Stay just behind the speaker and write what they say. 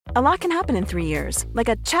A lot can happen in 3 years, like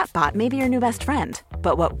a chatbot may be your new best friend.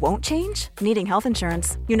 But what won't change? Needing health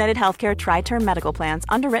insurance. United Healthcare Tri-Term Medical Plans,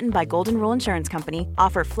 underwritten by Golden Rule Insurance Company,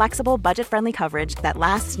 offer flexible, budget-friendly coverage that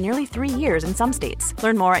lasts nearly 3 years in some states.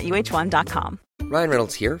 Learn more at uh1.com. Ryan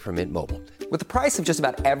Reynolds here from Mint Mobile. With the price of just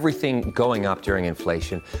about everything going up during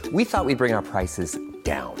inflation, we thought we'd bring our prices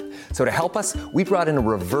down. So to help us, we brought in a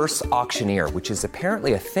reverse auctioneer, which is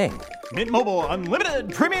apparently a thing. Mint Mobile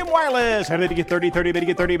Unlimited Premium Wireless. How to get 30, 30, bit to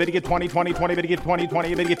get 30, bit to get 20, 20, 20, bit to get 20,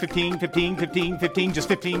 20, bit to get 15, 15, 15, 15, just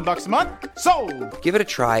 $15 a month? Sold! Give it a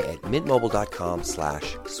try at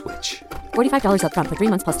mintmobile.com/switch. $45 up front for 3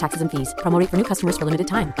 months plus taxes and fees. Promo rate for new customers for limited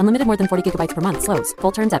time. Unlimited more than 40 gigabytes per month. Slows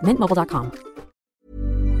full terms at mintmobile.com.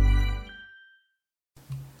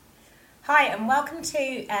 Hi, and welcome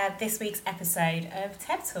to this week's episode of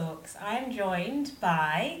TED Talks. I am joined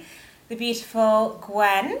by the beautiful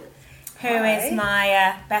Gwen, who is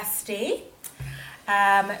my bestie.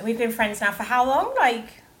 We've been friends now for how long?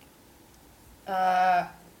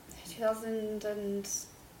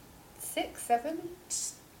 2006, 7?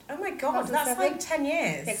 Oh my god, that's like 10 years.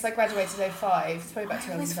 Yeah, because I graduated in 05. It's probably about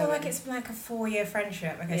 2007. I always feel like it's been like a 4-year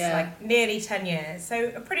friendship. Okay, yeah. So like nearly 10 years.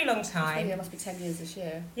 So a pretty long time. It must be 10 years this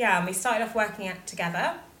year. Yeah, and we started off working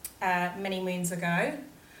together many moons ago.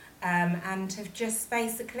 And have just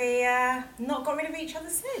basically not got rid of each other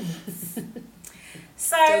since.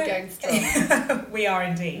 So still going strong. We are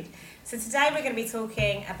indeed. So today we're going to be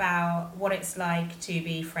talking about what it's like to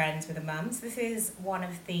be friends with a mum. So this is one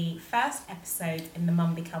of the first episodes in the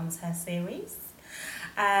Mum Becomes Her series.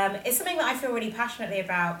 It's something that I feel really passionately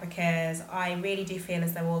about because I really do feel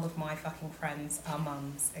as though all of my fucking friends are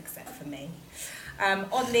mums except for me.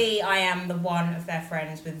 Oddly, I am the one of their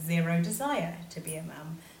friends with zero desire to be a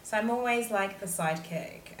mum. So I'm always like the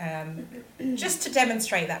sidekick. Just to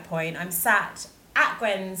demonstrate that point, I'm sat at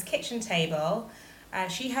Gwen's kitchen table.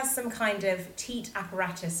 She has some kind of teat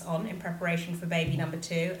apparatus on in preparation for baby number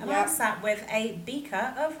 2. And I'm sat with a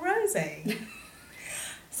beaker of rosé.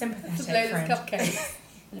 Sympathetic friend. Cupcakes.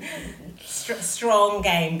 Strong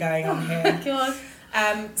game going on here. God.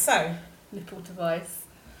 So, nipple device.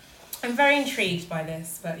 I'm very intrigued by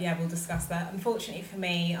this, but yeah, we'll discuss that. Unfortunately for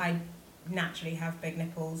me, I naturally have big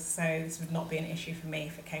nipples, so this would not be an issue for me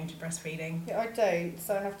if it came to breastfeeding. Yeah, I don't,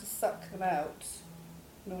 so I have to suck them out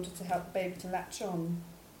in order to help the baby to latch on.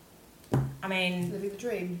 I mean, living the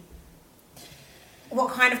dream.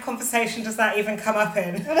 What kind of conversation does that even come up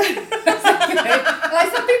in? Like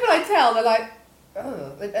some people I tell, they're like,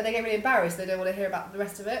 oh, and they get really embarrassed. They don't want to hear about the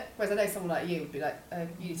rest of it. Whereas I know someone like you would be like,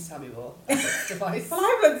 you need to tell me more. Device.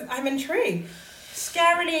 Well, I'm intrigued.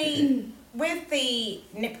 Scarily, with the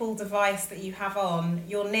nipple device that you have on,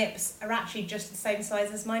 your nips are actually just the same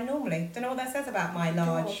size as mine normally. Don't know what that says about my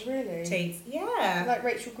large teeth. Yeah. Like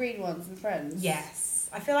Rachel Green ones in Friends. Yes.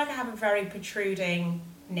 I feel like I have a very protruding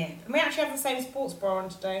nip. And we actually have the same sports bra on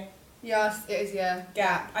today. Yes, it is, yeah.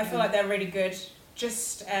 Gap. I feel like they're really good.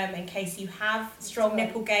 Just in case you have strong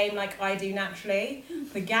nipple game like I do naturally,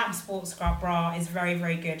 the Gap sports bra is very,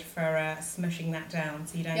 very good for smushing that down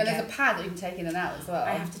so you don't there's a pad that you can take in and out as well.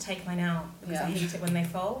 I have to take mine out because I hate it when they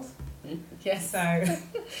fold. Yes. So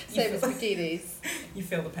same as bikinis. You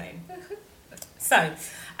feel the pain. So,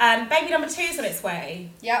 baby number 2 is on its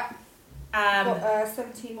way. Yep. Got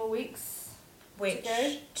 17 more weeks. Which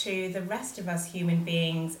to the rest of us human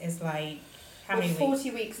beings is like how many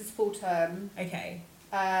 40 weeks is full term. Okay.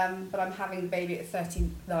 But I'm having the baby at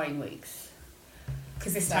 39 weeks.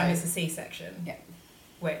 Because this time it's a C-section. Yeah.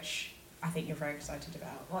 Which I think you're very excited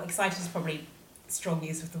about. Well, excited is probably strong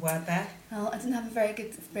use of the word there. Well, I didn't have a very good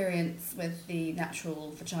experience with the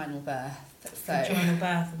natural vaginal birth. So vaginal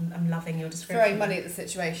birth, I'm loving your description. Throwing money at the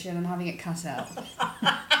situation and having it cut out.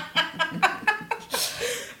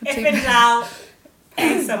 If in doubt,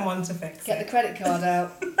 pay someone to fix Get it. the credit card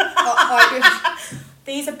out.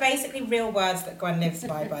 These are basically real words that Gwen lives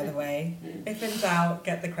by the way. If in doubt,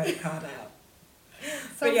 get the credit card out.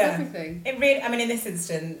 But yeah, everything. It really, I mean, in this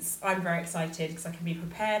instance, I'm very excited because I can be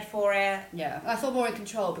prepared for it. Yeah, I feel more in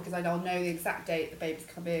control because I'll know the exact date the baby's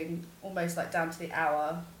coming, almost like down to the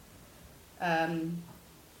hour. And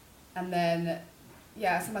then,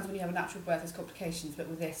 sometimes when you have a natural birth, there's complications, but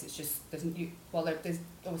with this, it's just there's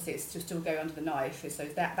obviously it's just still going under the knife, so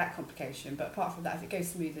that complication. But apart from that, if it goes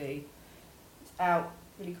smoothly, it's out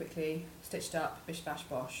really quickly, stitched up, bish bash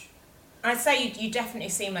bosh. I'd say you definitely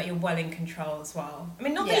seem like you're well in control as well. I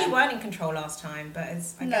mean, not that you weren't in control last time, but I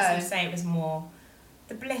guess I'd say it was more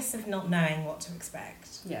the bliss of not knowing what to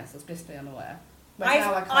expect. Yes, I was blissfully unaware.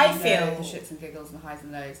 Now I feel know the shits and giggles and the highs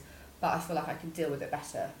and lows, but I feel like I can deal with it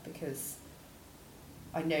better because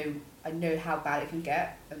I know how bad it can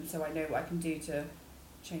get, and so I know what I can do to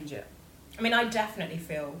change it. I mean, I definitely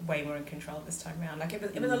feel way more in control this time round. Like, it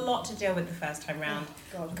was a lot to deal with the first time round.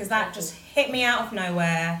 God, because that just hit me out of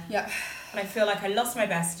nowhere. Yeah. And I feel like I lost my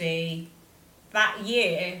bestie. That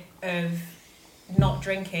year of not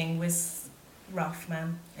drinking was rough,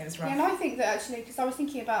 man. It was rough. Yeah, and I think that actually, because I was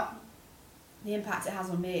thinking about the impact it has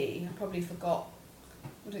on me, I probably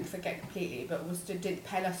didn't forget completely, but didn't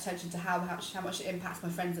pay enough attention to how much it impacts my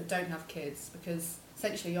friends that don't have kids, because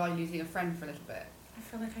essentially you're losing a friend for a little bit. I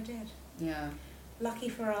feel like I did. Yeah. Lucky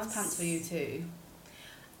for us. Pants for you too.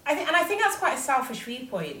 I think that's quite a selfish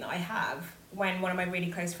viewpoint that I have when one of my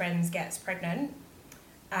really close friends gets pregnant.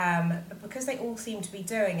 But because they all seem to be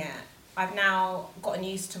doing it, I've now gotten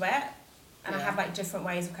used to it, and I have like different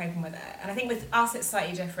ways of coping with it. And I think with us it's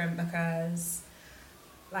slightly different because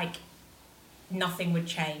like nothing would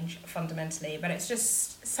change fundamentally, but it's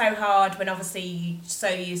just so hard when obviously you're so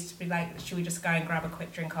used to be like, should we just go and grab a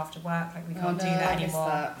quick drink after work? Like we can't do that anymore.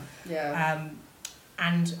 That. Yeah.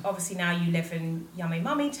 And obviously now you live in yummy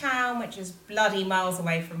mummy town, which is bloody miles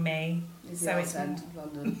away from me. It's so the it's end of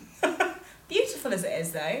London. Beautiful as it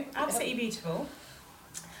is though, absolutely beautiful.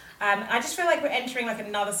 I just feel like we're entering like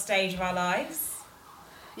another stage of our lives.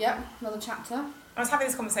 Yep, another chapter. I was having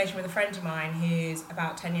this conversation with a friend of mine who's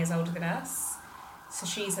about 10 years older than us. So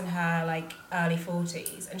she's in her like early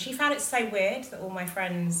 40s, and she found it so weird that all my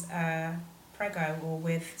friends are preggo or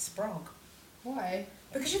with sprog. Why?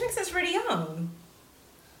 Because she thinks it's really young.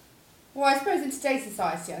 Well, I suppose in today's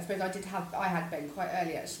society, I had Ben quite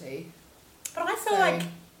early actually. But I feel like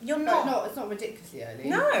you're not. It's not ridiculously early.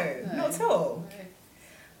 No, not at all. No.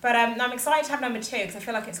 But I'm excited to have number 2 because I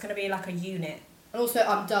feel like it's going to be like a unit. And also,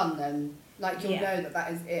 I'm done then. Like, you'll know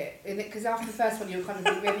that is it. Because after the first one, you're kind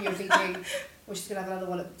of maybe you're thinking, well, she's going to have another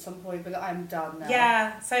one at some point, but I'm done now.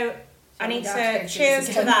 Yeah, so I need to cheers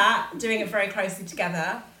to that, doing it very closely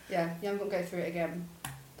together. Yeah, I'm going to go through it again.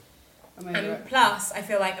 And plus, I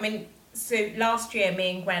feel like, so last year,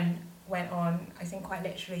 me and Gwen went on, I think quite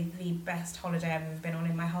literally the best holiday I've ever been on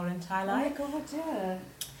in my whole entire life. Oh my God, yeah.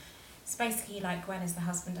 It's basically like Gwen is the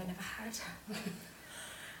husband I never had.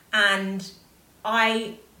 And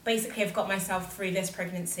I basically have got myself through this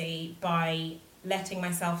pregnancy by letting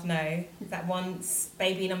myself know that once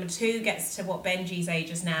baby number 2 gets to what Benji's age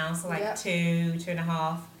is now, so like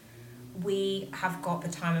 2.5, we have got the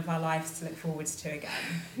time of our lives to look forwards to again.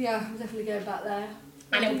 Yeah, I'm definitely going back there.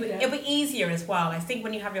 And it'll be easier as well. I think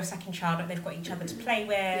when you have your second child, they've got each other to play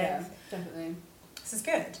with. Yeah, definitely. This is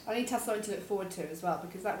good. I need to have something to look forward to as well,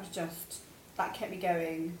 because that kept me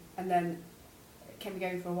going, and then it kept me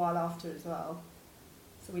going for a while after as well.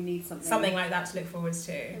 So we need something like that to look forward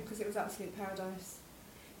to. Because it was absolute paradise.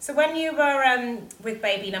 So when you were with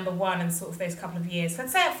baby number 1 and sort of those couple of years,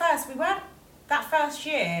 let's say at first that first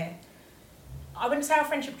year, I wouldn't say our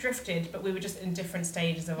friendship drifted, but we were just in different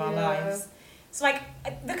stages of our lives. So like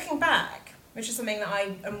looking back, which is something that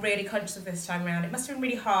I am really conscious of this time around, it must have been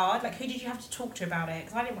really hard. Like, who did you have to talk to about it?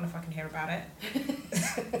 Because I didn't want to fucking hear about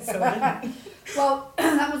it. So I didn't. Well,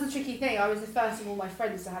 that was a tricky thing. I was the first of all my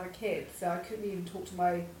friends to have a kid, so I couldn't even talk to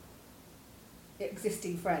my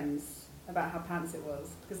existing friends about how pants it was.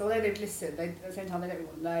 Because although they'd listen, at the same time they don't really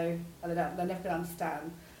want to know, and they're never going to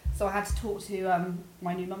understand. So I had to talk to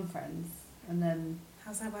my new mum friends, and then...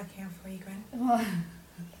 How's that working out for you, Gwen? Well,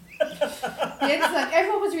 yeah, it's like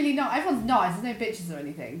everyone was really nice. Everyone's nice. There's no bitches or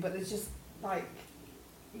anything, but there's just like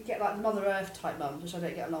you get like Mother Earth type mums, which I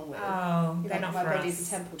don't get along with. Oh, you they're know, not my for body us. is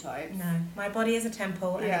a temple type. No, my body is a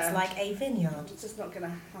temple, and it's like a vineyard. It's just not going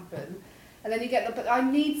to happen. And then you get but I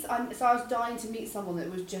was dying to meet someone that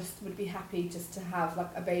would be happy just to have like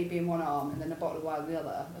a baby in one arm and then a bottle of wine in the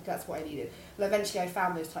other. Like that's what I needed. Well, eventually I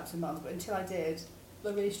found those types of mums, but until I did, I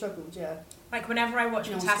really struggled. Yeah. Like whenever I watch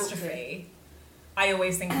Catastrophe, I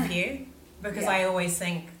always think of you. Because I always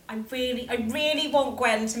think I really want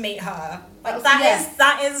Gwen to meet her. Like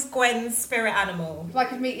that is Gwen's spirit animal. If I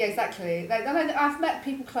could meet, exactly. Like I've met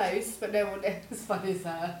people close, but no one as funny as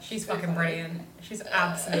her. She's so fucking brilliant. She's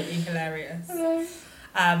absolutely hilarious.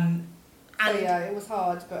 And so it was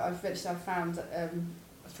hard, but eventually I found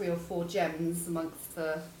 3 or 4 gems amongst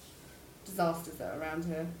the disasters that are around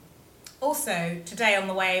here. Also, today on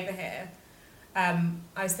the way over here,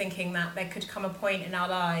 I was thinking that there could come a point in our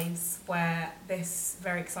lives where this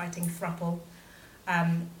very exciting throuple,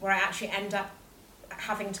 where I actually end up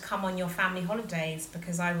having to come on your family holidays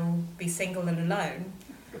because I will be single and alone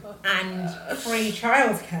and free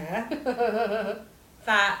childcare,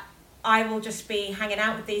 that I will just be hanging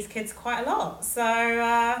out with these kids quite a lot. So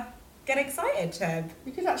get excited, Teb.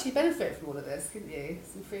 You could actually benefit from all of this, couldn't you?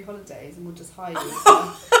 Some free holidays and we'll just hire you.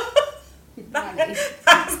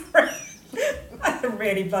 That's great. That's a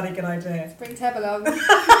really bloody good idea. Bring Teb along.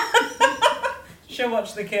 She'll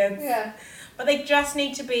watch the kids. Yeah. But they just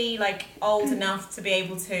need to be like old enough to be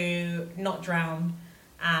able to not drown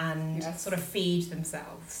and sort of feed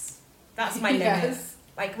themselves. That's my limit. Yes.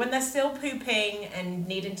 Like when they're still pooping and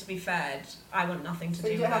needing to be fed, I want nothing to do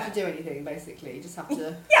with it. You don't have to do anything, basically. You just have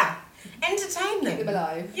to entertain them. keep them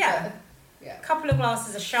alive. Yeah. Yeah. A couple of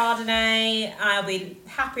glasses of Chardonnay, I'll be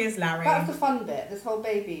happy as Larry. That's the fun bit. This whole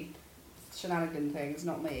baby shenanigan thing is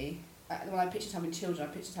not me. When I pictured having children,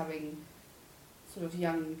 I pictured having sort of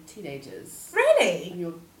young teenagers. Really? And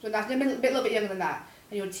you're a little bit younger than that,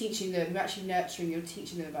 and you're teaching them. You're actually nurturing. You're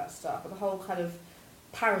teaching them about stuff. But the whole kind of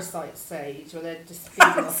parasite stage where they're just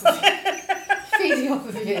feeding off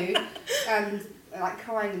of you, and like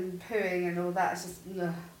crying and pooing and all that. It's just.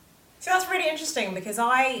 Ugh. So that's really interesting because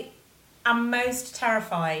I am most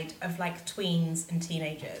terrified of like tweens and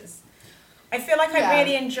teenagers. I feel like I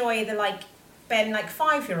really enjoy the like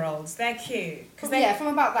 5-year-olds. They're cute. From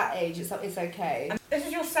about that age, it's okay. And this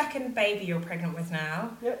is your second baby you're pregnant with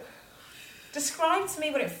now. Yep. Describe to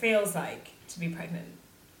me what it feels like to be pregnant.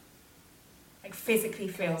 Like physically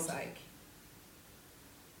feels like.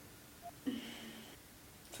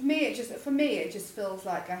 For me, it just feels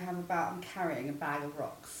like I'm carrying a bag of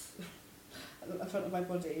rocks at the front of my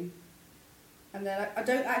body, and then I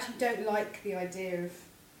don't like the idea of.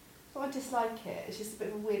 Well, I dislike it. It's just a bit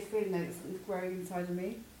of a weird feeling that something's growing inside of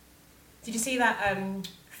me. Did you see that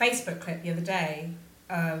Facebook clip the other day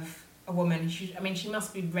of a woman? She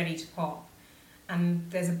must be ready to pop, and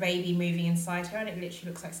there's a baby moving inside her, and it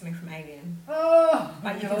literally looks like something from Alien. Oh,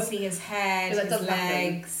 like you can see his head, his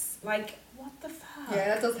legs. Happen. Like what the fuck? Yeah,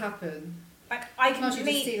 that does happen. Like I can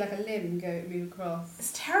actually just see like a limb move across.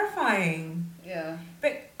 It's terrifying. Yeah.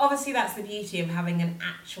 But obviously that's the beauty of having an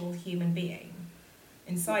actual human being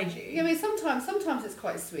inside you. Yeah, I mean sometimes it's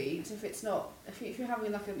quite sweet if you're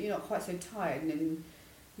having you're not quite so tired and then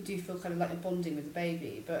you do feel kind of like you're bonding with the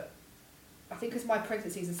baby. But I think because my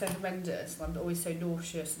pregnancies are so horrendous, I'm always so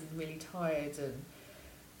nauseous and really tired, and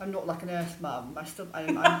I'm not like an earth mum.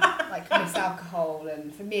 I'm like miss alcohol,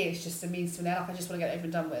 and for me it's just a means to an end. Like I just want to get it over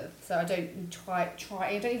and done with. So I don't I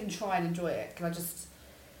don't even try and enjoy it because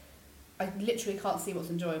I literally can't see what's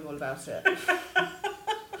enjoyable about it.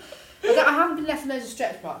 I haven't been left with loads of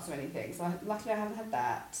stretch marks or anything, so luckily I haven't had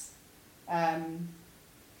that. And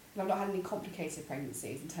I've not had any complicated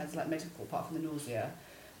pregnancies in terms of like medical, apart from the nausea.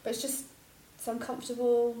 But it's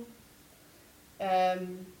uncomfortable.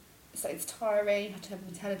 It's tiring. You have to have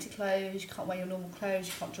maternity clothes. You can't wear your normal clothes.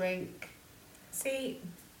 You can't drink. See,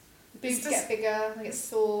 the boobs get bigger. They get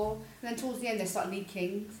sore, and then towards the end they start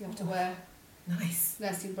leaking. So you have to wear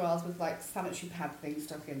nursing bras with like sanitary pad things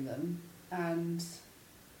stuck in them, and.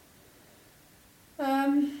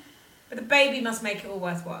 But the baby must make it all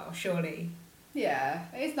worthwhile, surely. Yeah,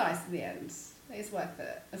 it is nice in the end. It is worth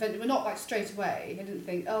it. We're not like straight away. I didn't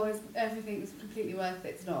think, everything's completely worth it.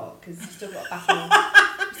 It's not, because you've still got to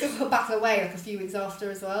battle away like a few weeks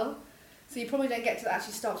after as well. So you probably don't get to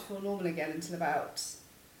actually start to feel normal again until about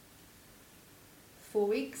 4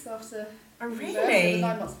 weeks after. Oh, really?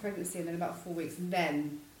 9 months of pregnancy and then about 4 weeks, and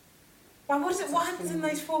then. Well, what happens in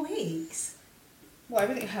those 4 weeks? Well,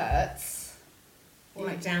 everything hurts. Or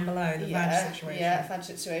like down below, the vag situation. Yeah, vag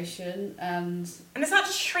situation. And does that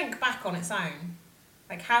just shrink back on its own?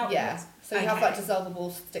 Like how? Yeah. So you have like dissolvable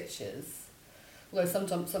stitches. Although some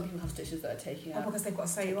people have stitches that are taking out. Oh, because they've got to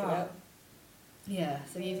sew you up. Yeah.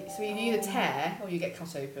 So you either tear or you get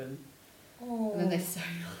cut open. Oh. And then they sew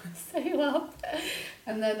you up.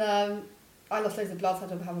 And then I lost loads of blood, so I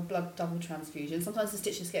had to have a blood double transfusion. Sometimes the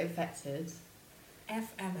stitches get infected.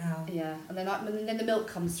 FML. Yeah, and then the milk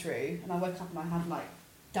comes through, and I woke up and I had like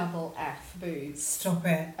double F boobs. Stop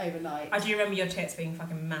it. Overnight. I do remember your tits being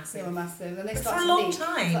fucking massive. They were massive, and they but start for to a leak. long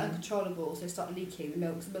time. It's like uncontrollable, so they start leaking. The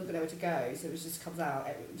milk got nowhere to go, so it just comes out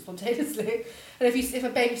spontaneously. And if a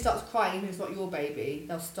baby starts crying, even if it's not your baby,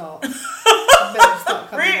 they'll start. The milk will start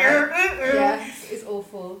coming out. Yeah, it's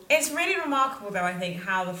awful. It's really remarkable, though. I think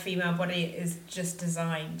how the female body is just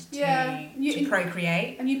designed to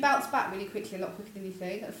procreate, and you bounce back really quickly, a lot quicker than you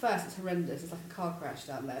think. At first, it's horrendous. It's like a car crash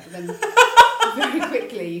down there, but then very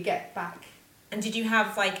quickly you get back. And did you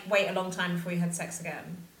have wait a long time before you had sex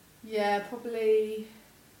again? Yeah, probably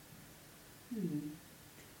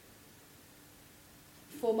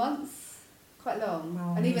 4 months. Quite long.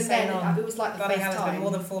 Well, and even then, it was like the Bloody first hell, time. it's been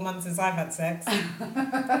more than 4 months since I've had sex.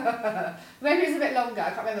 Maybe it was a bit longer.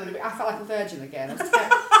 I can't remember. I felt like a virgin again. I was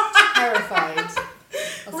terrified.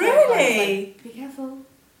 Really? Like, be careful.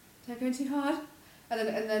 Don't go in too hard.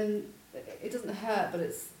 And then it doesn't hurt, but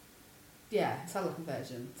it's felt like a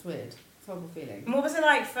virgin. It's weird. It's a horrible feeling. And what was it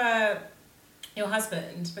like for your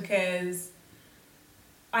husband, because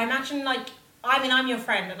I imagine, like, I mean, I'm your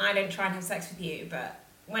friend and I don't try and have sex with you, but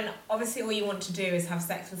when obviously all you want to do is have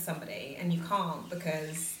sex with somebody and you can't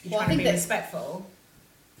because you're trying to be respectful.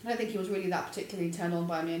 I don't think he was really that particularly turned on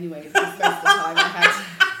by me anyway, because most of the time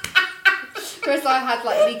I had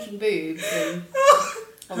like leaking boobs and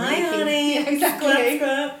Hi, honey. Yeah, exactly.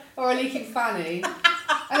 Squirt. Or a leaking fanny.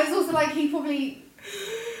 And it's also like he probably...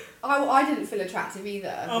 I didn't feel attractive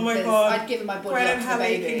either. Oh my God. I'd given my body up to the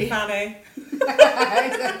baby. Leaking fanny.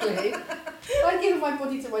 Exactly. I'd given my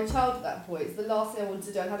body to my child at that point. It's the last thing I wanted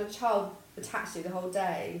to do. I had a child attached to me the whole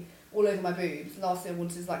day, all over my boobs. The last thing I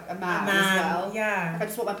wanted is like a man as well. Yeah. Like, I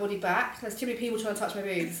just want my body back. There's too many people trying to touch my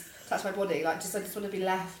boobs, touch my body. Like, I just want to be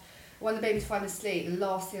left. When the baby's finally asleep, the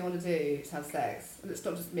last thing I want to do is have sex. And it's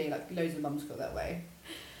not just me. Like, loads of mums feel that way.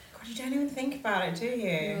 God, you don't even think about it, do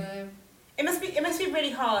you? No. It must be really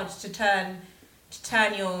hard to turn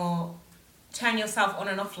yourself on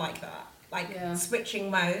and off like that, like switching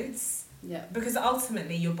modes. Yeah. Because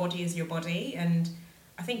ultimately your body is your body, and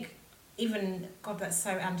I think even, God, that's so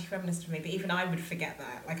anti-feminist of me, but even I would forget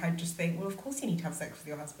that. Like, I'd just think, well, of course you need to have sex with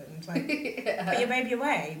your husband, like put your baby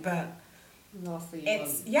away, but last thing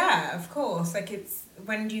it's of course, like, it's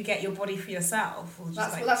when do you get your body for yourself, or just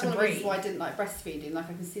that's to one of the breathe. reasons why I didn't like breastfeeding. Like,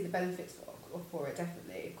 I can see the benefits for it,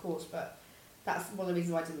 definitely, of course, but that's one of the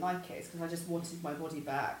reasons why I didn't like it, is because I just wanted my body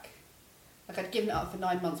back. Like, I'd given it up for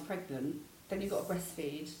 9 months pregnant, then you've got to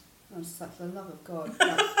breastfeed. And I was just like, for the love of God,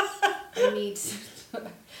 like, I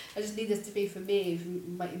just need this to be for me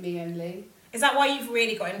only. Is that why you've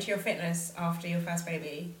really got into your fitness after your first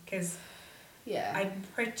baby? Because I'm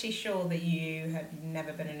pretty sure that you had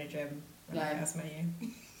never been in a gym when I first met you.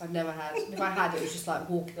 I've never had. If I had, it was just like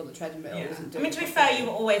walking on the treadmill. Yeah. Wasn't I doing mean, to be fair, you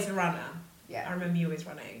were always a runner. Yeah. I remember you always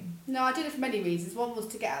running. No, I did it for many reasons. One was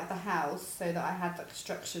to get out of the house so that I had like a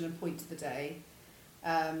structure and point to the day.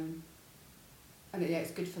 And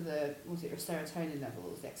it's good for your serotonin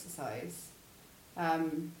levels, the exercise.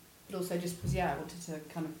 But also just because, I wanted to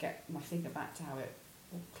kind of get my figure back to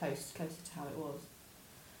closer to how it was.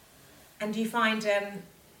 And do you find,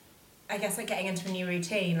 I guess, like getting into a new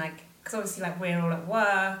routine, like, because obviously, like, we're all at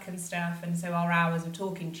work and stuff, and so our hours of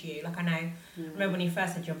talking to you, like, I know, remember when you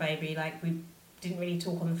first had your baby, like, we didn't really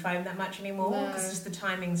talk on the phone that much anymore, because just the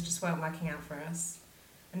timings just weren't working out for us.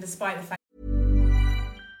 And despite the fact...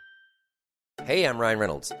 Hey, I'm Ryan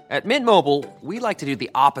Reynolds. At Mint Mobile, we like to do the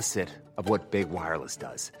opposite of what Big Wireless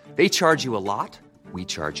does. They charge you a lot, we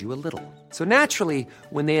charge you a little. So naturally,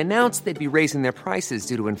 when they announced they'd be raising their prices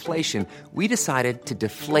due to inflation, we decided to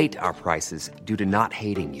deflate our prices due to not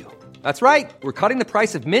hating you. That's right. We're cutting the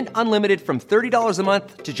price of Mint Unlimited from $30 a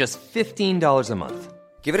month to just $15 a month.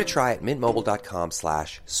 Give it a try at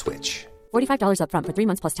mintmobile.com/switch. $45 up front for 3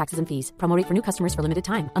 months plus taxes and fees. Promo rate for new customers for limited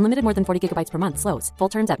time. Unlimited more than 40 gigabytes per month. Slows full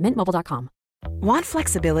terms at mintmobile.com. Want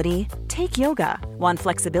flexibility? Take yoga. Want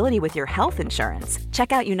flexibility with your health insurance?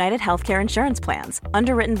 Check out United Healthcare Insurance Plans.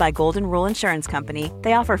 Underwritten by Golden Rule Insurance Company,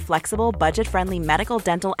 they offer flexible, budget-friendly medical,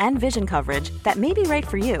 dental, and vision coverage that may be right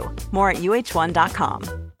for you. More at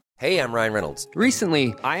uh1.com. Hey, I'm Ryan Reynolds.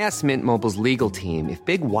 Recently, I asked Mint Mobile's legal team if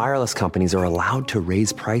big wireless companies are allowed to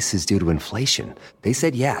raise prices due to inflation. They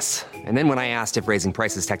said yes. And then when I asked if raising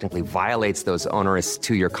prices technically violates those onerous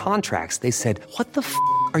 2-year contracts, they said, "What the f***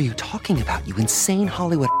 are you talking about, you insane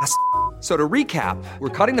Hollywood ass?" So to recap, we're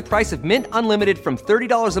cutting the price of Mint Unlimited from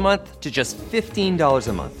 $30 a month to just $15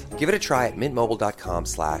 a month. Give it a try at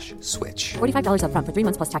mintmobile.com/switch. $45 up front for 3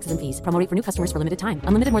 months plus taxes and fees. Promo rate for new customers for limited time.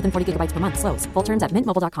 Unlimited more than 40 gigabytes per month. Slows full terms at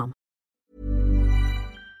mintmobile.com.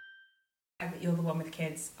 You're the one with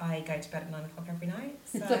kids. I go to bed at 9 o'clock every night,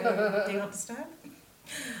 so do not disturb.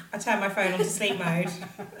 I turn my phone onto sleep mode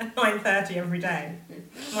at 9:30 every day.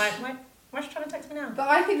 I'm like, why is she trying to text me now? But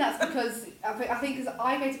I think that's because I think because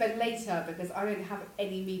I go to bed later because I don't have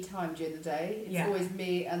any me time during the day. It's always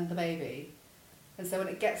me and the baby, and so when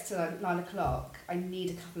it gets to like 9 o'clock, I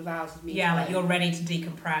need a couple of hours of me time. Yeah, like you're ready to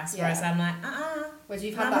decompress. Whereas I'm like, Whereas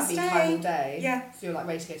you've had that me time all day. Yeah. So you're like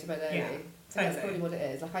ready to go to bed early. Yeah, so that's probably what it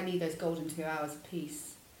is. Like I need those golden 2 hours of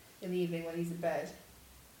peace in the evening when he's in bed.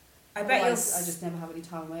 I bet I just never have any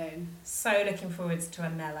time on my own. So looking forwards to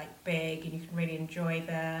when they're like big and you can really enjoy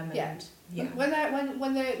them. And,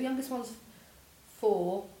 When the youngest one's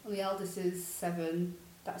 4 and the eldest is 7,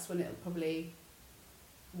 that's when it'll probably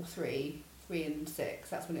 3 and 6.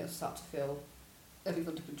 That's when it'll start to feel everything's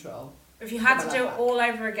under control. If you had to do it all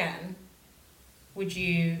over again, would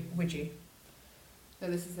you? No,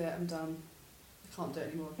 this is it. I'm done. I can't do it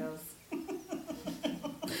anymore, girls.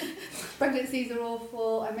 Pregnancies are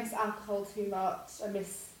awful. I miss alcohol too much. I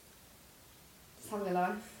miss just having a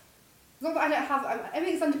life. Not that I don't have,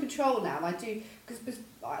 everything's under control now, and I do, because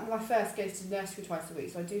my first goes to nursery twice a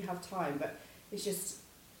week, so I do have time, but it's just,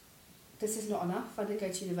 this is not enough. I didn't go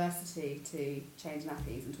to university to change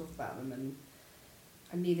nappies and talk about them, and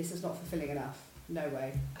I knew this is not fulfilling enough. No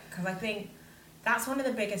way. Because I think that's one of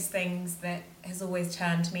the biggest things that has always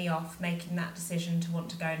turned me off making that decision to want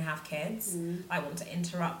to go and have kids. I want to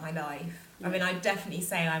interrupt my life. I mean, I definitely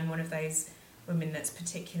say I'm one of those women that's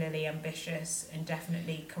particularly ambitious and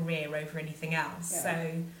definitely career over anything else. Yeah.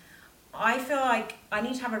 So I feel like I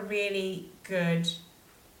need to have a really good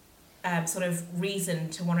sort of reason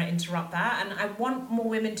to want to interrupt that, and I want more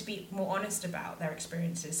women to be more honest about their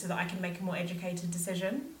experiences so that I can make a more educated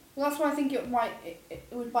decision. Well, that's why I think it might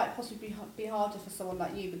possibly be harder for someone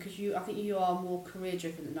like you, because I think you are more career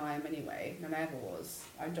driven than I am anyway, than I ever was.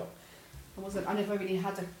 I never really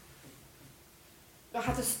had I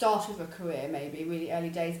had to start with a career maybe really early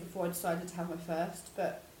days before I decided to have my first,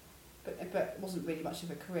 but it wasn't really much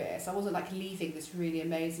of a career. So I wasn't like leaving this really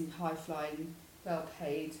amazing, high flying, well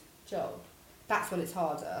paid job. That's when it's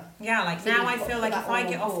harder. Yeah, like So now you've I got feel to like put if that I all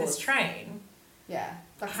get on off this pause. train, Yeah,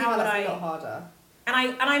 that's How would a lot harder.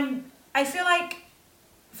 and I feel like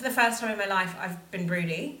for the first time in my life I've been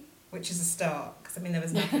broody, which is a start, because I mean there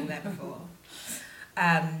was nothing there before.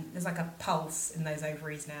 There's like a pulse in those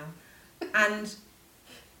ovaries now, and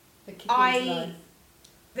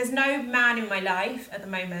there's no man in my life at the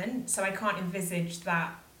moment, so I can't envisage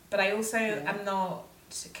that. But I also am not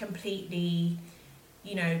completely,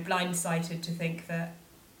 blindsided to think that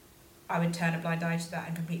I would turn a blind eye to that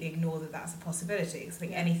and completely ignore that that's a possibility, because I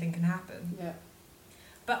think anything can happen. Yeah.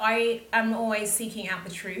 But I am always seeking out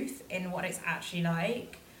the truth in what it's actually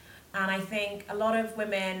like. And I think a lot of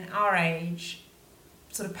women our age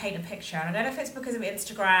sort of paint a picture. And I don't know if it's because of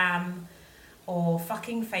Instagram or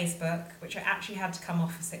fucking Facebook, which I actually had to come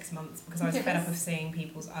off for 6 months because I was fed up of seeing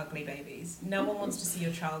people's ugly babies. No one wants to see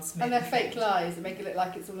your child smitten. And they're fake lies that make it look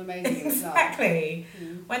like it's all amazing. Exactly.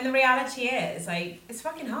 When the reality is, like, it's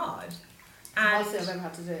fucking hard. And Hardest thing I've ever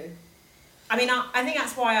had to do. I mean, I think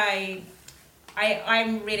that's why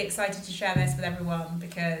I'm really excited to share this with everyone,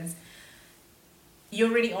 because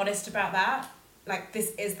you're really honest about that. Like,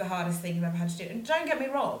 this is the hardest thing you've ever had to do. And don't get me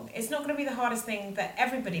wrong, it's not going to be the hardest thing that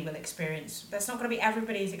everybody will experience. That's not going to be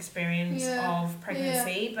everybody's experience of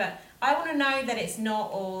pregnancy. But I want to know that it's not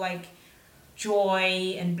all, like,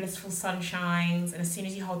 joy and blissful sunshines, and as soon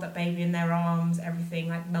as you hold that baby in their arms, everything,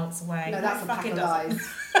 like, melts away. No, that's a pack of lies.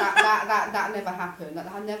 that never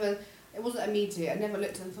happened. It wasn't immediate. I never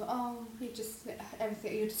looked and thought, oh, you just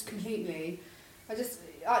completely. So it's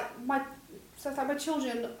like my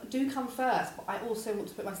children do come first, but I also want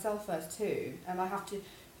to put myself first too, and I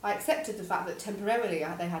accepted the fact that temporarily I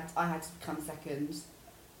had to come second,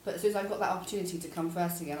 but as soon as I got that opportunity to come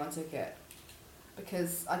first again, I took it,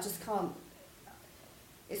 because I just can't.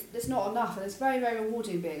 It's not enough, and it's very, very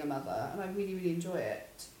rewarding being a mother, and I really, really enjoy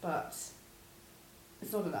it, but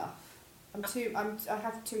it's not enough. I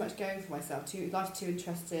have too much going for myself. Life's too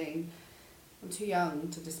interesting. I'm too young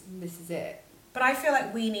to just. This is it. But I feel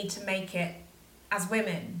like we need to make it, as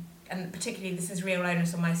women, and particularly this is real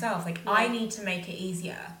onus on myself, like, I need to make it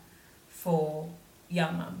easier for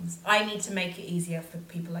young mums. I need to make it easier for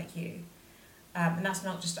people like you. And that's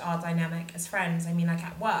not just our dynamic as friends. I mean, like,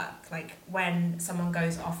 at work, like, when someone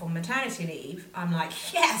goes off on maternity leave, I'm like,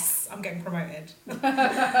 yes, I'm getting promoted.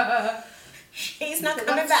 She's not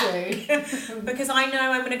coming back. Because I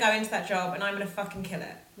know I'm going to go into that job and I'm going to fucking kill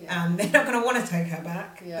it. Yeah. And they're not going to want to take her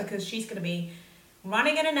back, Yeah. because she's going to be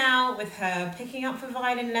running in and out with her picking up for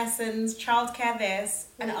violin lessons, childcare this,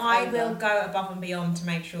 and I will go above and beyond to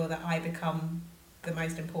make sure that I become the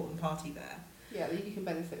most important party there. Yeah, you can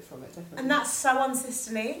benefit from it, definitely. And that's so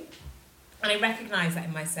unsisterly, and I recognise that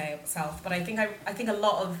in myself. But I think a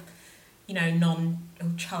lot of,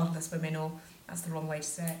 childless women, or that's the wrong way to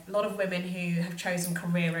say it, a lot of women who have chosen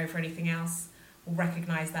career over anything else will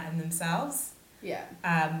recognise that in themselves. Yeah.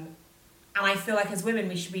 And I feel like as women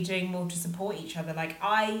we should be doing more to support each other. Like,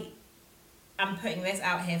 I am putting this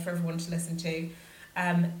out here for everyone to listen to,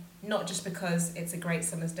 not just because it's a great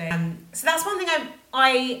summer's day. So that's one thing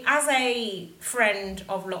I, as a friend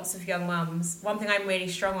of lots of young mums, one thing I'm really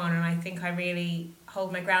strong on, and I think I really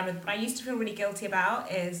hold my ground with, but I used to feel really guilty about,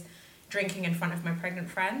 is drinking in front of my pregnant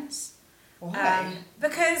friends. Why?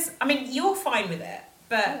 Because, I mean, you're fine with it,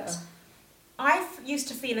 but... Yeah. I used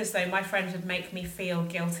to feel as though my friends would make me feel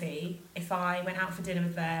guilty if I went out for dinner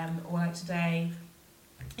with them, or like today,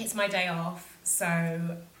 it's my day off, so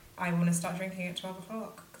I want to start drinking at 12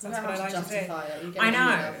 o'clock because that's what I like to do.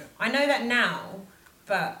 I know that now,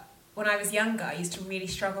 but when I was younger, I used to really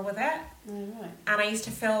struggle with it, and I used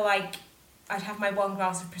to feel like I'd have my one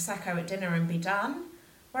glass of Prosecco at dinner and be done.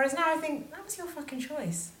 Whereas now I think, that was your fucking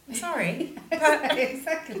choice. I'm sorry. But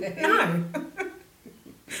exactly. no.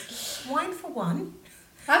 Wine for one.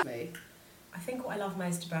 Me. I think what I love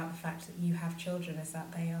most about the fact that you have children is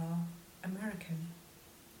that they are American.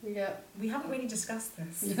 Yeah. We haven't really discussed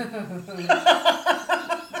this.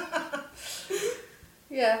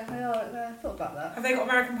 Yeah, I thought about that. Have they got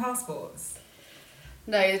American passports?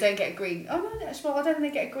 No, they don't get a green. Oh no, actually, well, I don't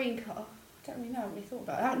think they get a green card. I don't really know. I haven't really thought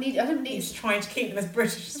about it. I don't need. He's trying to keep them as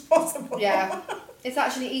British as possible. Yeah, it's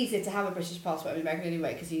actually easier to have a British passport in America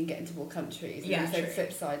anyway because you can get into more countries. Yeah, and there's no true.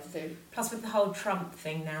 flip side to do. Plus, with the whole Trump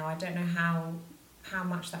thing now, I don't know how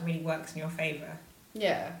much that really works in your favour.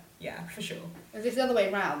 Yeah. Yeah, for sure. If it's the other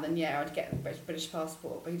way around, then yeah, I'd get a British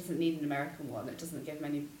passport, but he doesn't need an American one. It doesn't give him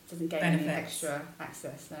any extra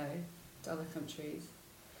access to other countries.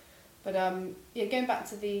 But yeah, going back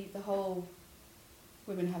to the whole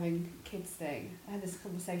women having kids thing, I had this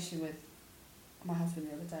conversation with my husband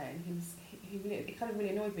the other day, and it kind of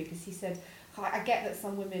really annoyed me because he said, I get that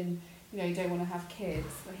some women, don't want to have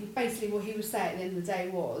kids. But basically what he was saying at the end of the day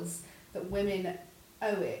was that women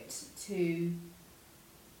owe it to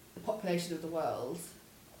the population of the world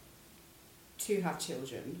to have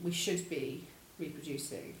children. We should be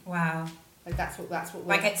reproducing. Wow. Like that's what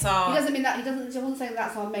like it's our. He doesn't mean that. He wasn't saying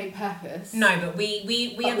that's our main purpose. No, but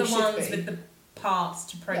we are the ones be. with the parts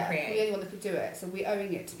to procreate. Yeah, we're the only one that could do it. So we're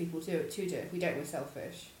owing it to people to do it. If we don't, we're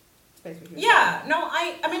selfish. It's basically. Yeah. No,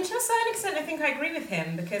 I mean to a certain extent, I think I agree with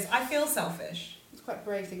him because I feel selfish. It's quite a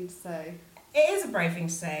brave thing to say. It is a brave thing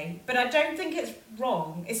to say, but I don't think it's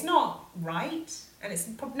wrong. It's not right, and it's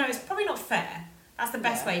probably not fair. That's the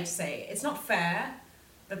best way to say it. It's not fair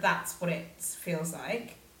that that's what it feels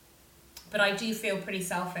like. But I do feel pretty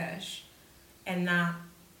selfish in that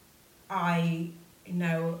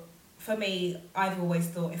for me, I've always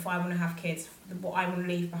thought if I want to have kids, what I want to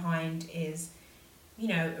leave behind is,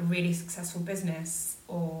 a really successful business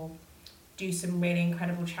or do some really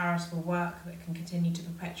incredible charitable work that can continue to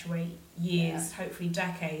perpetuate years, hopefully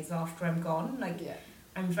decades after I'm gone.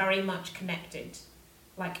 I'm very much connected.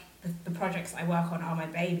 Like, the projects I work on are my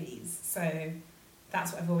babies. So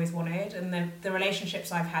that's what I've always wanted. And the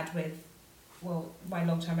relationships I've had with, my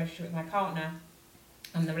long-term relationship with my partner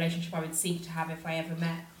and the relationship I would seek to have if I ever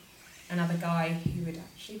met another guy who would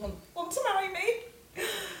actually want to marry me.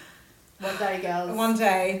 One day, girls. One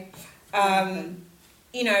day.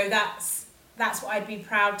 That's what I'd be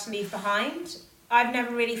proud to leave behind. I've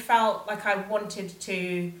never really felt like I wanted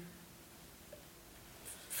to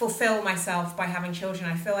fulfill myself by having children.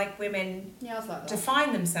 I feel like women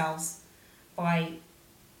define themselves by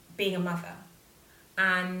being a mother.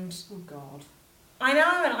 And oh God, I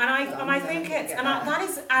know, and I think that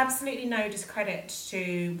is absolutely no discredit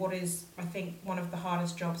to what is, I think, one of the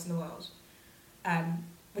hardest jobs in the world,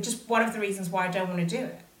 which is one of the reasons why I don't want to do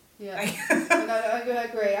it. Yeah, I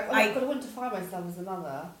agree. I've got to want to define myself as a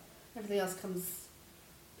mother. Everything else comes.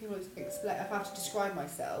 People expect. If I have to describe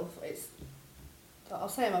myself, I'll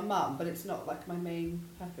say I'm a mum, but it's not like my main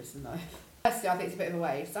purpose in life. Personally, I think it's a bit of a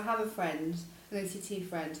waste. I have a friend, an NCT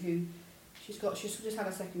friend, who she's just had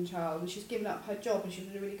a second child and she's given up her job and she's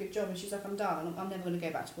doing a really good job and she's like, I'm done and I'm never going to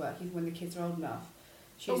go back to work even when the kids are old enough.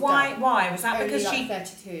 But why? Why was that? Only because like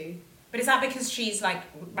 32. But is that because she's like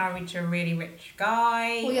married to a really rich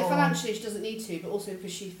guy? Well, yeah, financially she doesn't need to, but also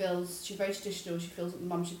because she feels she's very traditional. She feels that the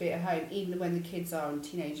mum should be at home, even when the kids are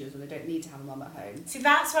teenagers and they don't need to have a mum at home. See,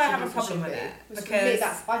 that's where I have a problem with it. Because for me,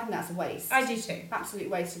 I think that's a waste. I do too. Absolute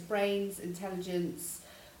waste of brains, intelligence,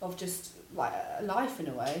 of just like a life in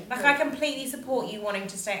a way. Like, I completely support you wanting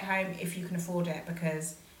to stay at home if you can afford it,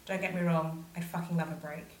 because don't get me wrong, I'd fucking love a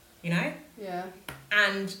break, Yeah.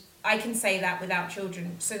 And I can say that without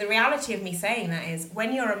children. So the reality of me saying that is,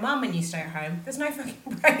 when you're a mum and you stay at home, there's no fucking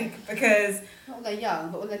break, because... Not when they're young,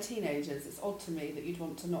 but when they're teenagers, it's odd to me that you'd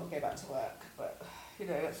want to not go back to work. But,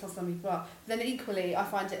 that's how some people are. Then equally, I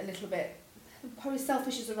find it a little bit... Probably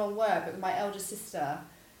selfish is the wrong word, but my elder sister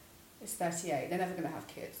is 38. They're never going to have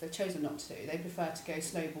kids. They've chosen not to. They prefer to go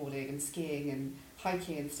snowboarding and skiing and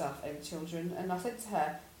hiking and stuff over children. And I said to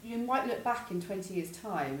her, you might look back in 20 years'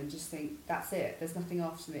 time and just think, that's it, there's nothing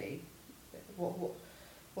after me. What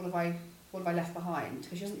have I left behind?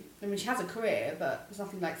 Because she has a career, but there's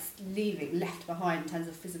nothing like left behind in terms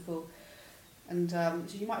of physical. And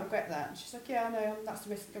so you might regret that. And she's like, yeah, I know, that's the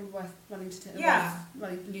risk I'm worth running to take. Yeah.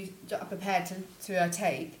 Prepared to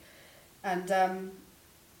take. And I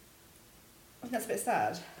think that's a bit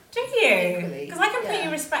sad. Do you? Because I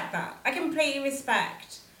completely respect that. I completely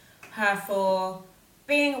respect her for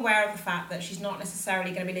being aware of the fact that she's not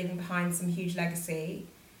necessarily going to be leaving behind some huge legacy.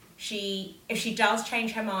 if she does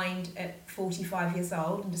change her mind at 45 years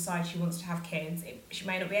old and decides she wants to have kids, she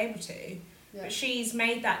may not be able to. Yeah. But she's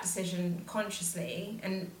made that decision consciously,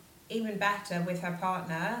 and even better with her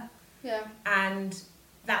partner. Yeah. And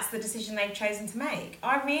that's the decision they've chosen to make.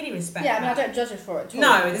 I really respect that. I mean, I don't judge her for it at all.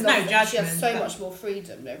 No, there's no judgment. She has so much more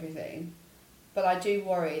freedom and everything. But I do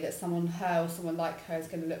worry that someone like her is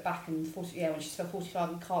going to look back and when she's 45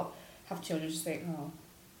 and can't have children, just think, oh,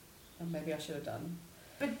 maybe I should have done.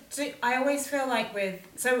 But I always feel like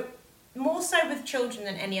more so with children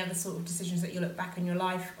than any other sort of decisions that you look back on your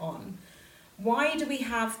life on, why do we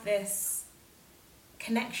have this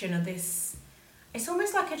connection or this, it's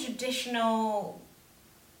almost like a traditional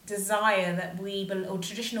desire that or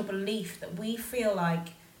traditional belief that we feel like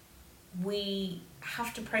we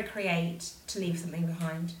have to procreate to leave something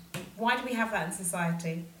behind. Why do we have that in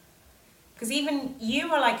society? Because even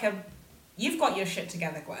you are you've got your shit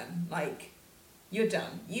together, Gwen. Like, you're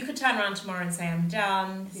done. You could turn around tomorrow and say, I'm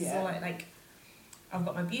done. This is all I've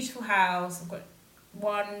got my beautiful house. I've got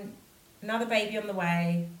another baby on the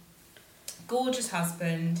way. Gorgeous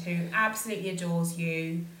husband who absolutely adores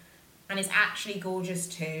you and is actually gorgeous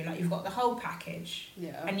too. Like, you've got the whole package.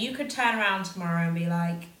 Yeah. And you could turn around tomorrow and be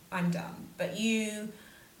like, I'm done. But you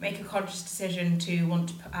make a conscious decision to want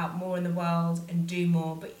to put out more in the world and do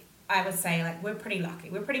more. But I would say, we're pretty lucky.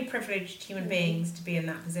 We're pretty privileged human beings to be in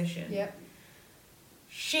that position. Yep.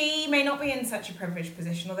 She may not be in such a privileged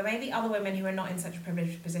position, or there may be other women who are not in such a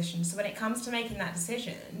privileged position. So when it comes to making that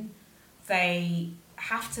decision, they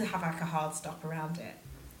have to have a hard stop around it.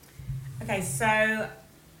 Okay, so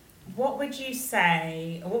what would you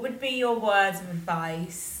say, or what would be your words of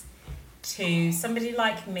advice to somebody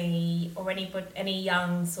like me or any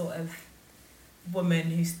young sort of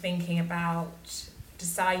woman who's thinking about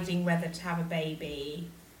deciding whether to have a baby?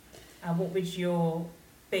 What would your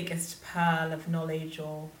biggest pearl of knowledge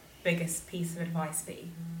or biggest piece of advice be?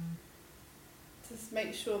 Just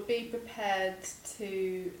make sure, be prepared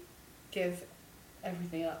to give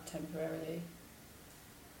everything up temporarily.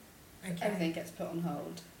 Okay. Everything gets put on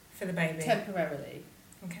hold. For the baby? Temporarily.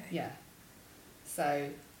 Okay. Yeah. So,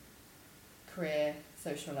 career,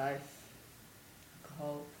 social life,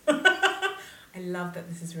 alcohol. I love that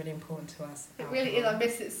this is really important to us. It really is. I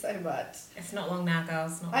miss it so much. It's not long now,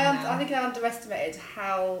 girls. I think I underestimated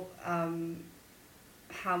how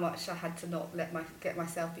much I had to not get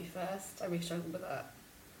myself be first. I really struggled with that.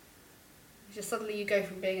 Just suddenly you go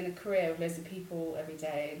from being in a career with loads of people every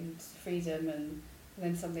day and freedom, and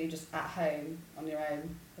then suddenly you're just at home on your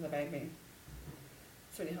own with a baby.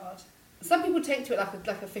 It's really hard. Some people take to it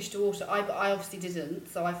like a fish to water. I obviously didn't,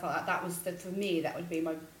 so I felt like that was for me that would be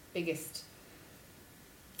my biggest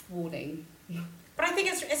warning. But I think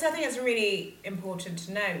it's really important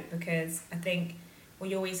to note, because I think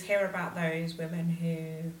you always hear about those women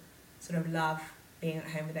who sort of love being at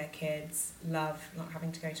home with their kids, love not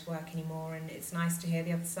having to go to work anymore, and it's nice to hear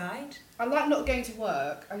the other side. I like not going to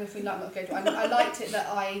work. I definitely like not going to work. I liked it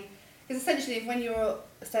that because essentially when you're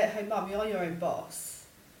a stay-at-home mum, you're your own boss.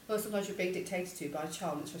 Well, sometimes you're being dictated to by a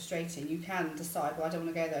child and it's frustrating. You can decide, well, I don't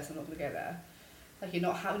want to go there, so I'm not going to go there. Like, you're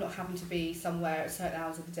not having to be somewhere at certain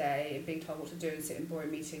hours of the day and being told what to do and sit in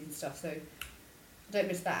boring meetings and stuff. So I don't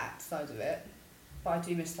miss that side of it. But I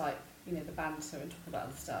do miss, the banter and talk about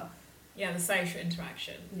other stuff. Yeah, the social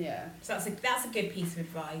interaction. Yeah. So that's a good piece of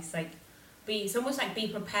advice. It's almost like be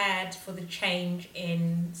prepared for the change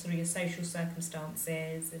in sort of your social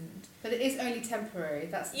circumstances But it is only temporary.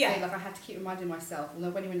 That's the thing. I had to keep reminding myself.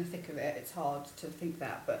 Although when you're in the thick of it, it's hard to think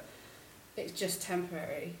that. But it's just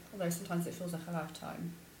temporary. Although sometimes it feels like a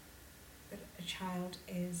lifetime. But a child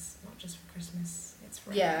is not just for Christmas. It's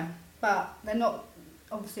for yeah, but they're not.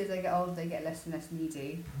 Obviously, as they get older, they get less and less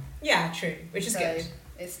needy. Yeah, true. Which is good.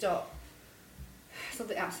 It's not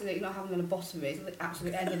something absolutely not having a lobotomy. It's not the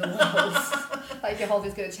absolute end of the world. Your whole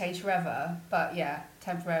thing's going to change forever. But yeah,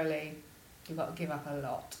 temporarily, you've got to give up a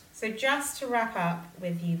lot. So just to wrap up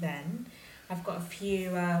with you then, I've got a few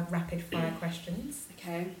rapid fire questions.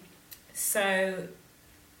 Okay. So,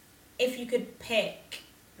 if you could pick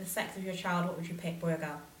the sex of your child, what would you pick, boy or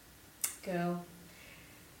girl? Girl.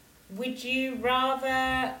 Would you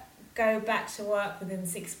rather go back to work within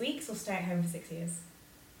 6 weeks or stay at home for 6 years?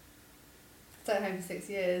 Stay at home for 6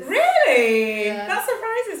 years. Really? Yeah. That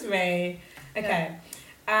surprises me. Okay.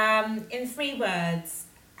 Yeah. In 3 words,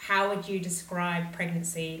 how would you describe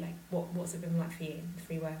pregnancy? What's it been like for you in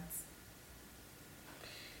 3 words?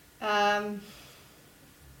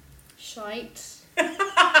 Shite.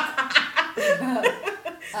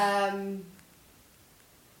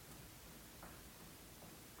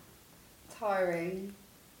 Tiring,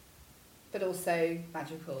 but also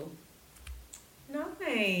magical.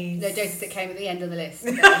 Nice. No doses that came at the end of the list.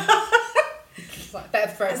 It's like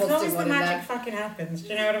better throw a As long positive as the one in magic there. fucking happens, do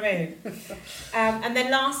you know what I mean? And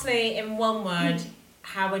then lastly, in one word,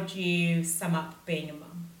 how would you sum up being a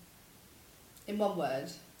mum? In one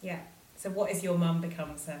word. Yeah. So what is your mum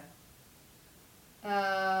becomes her?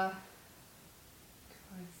 Christ.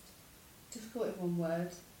 Difficult in one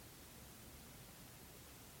word.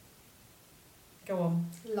 Go on.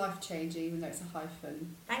 Life-changing, even though it's a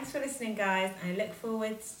hyphen. Thanks for listening, guys. I look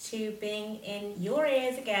forward to being in your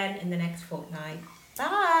ears again in the next fortnight.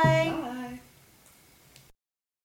 Bye. Bye.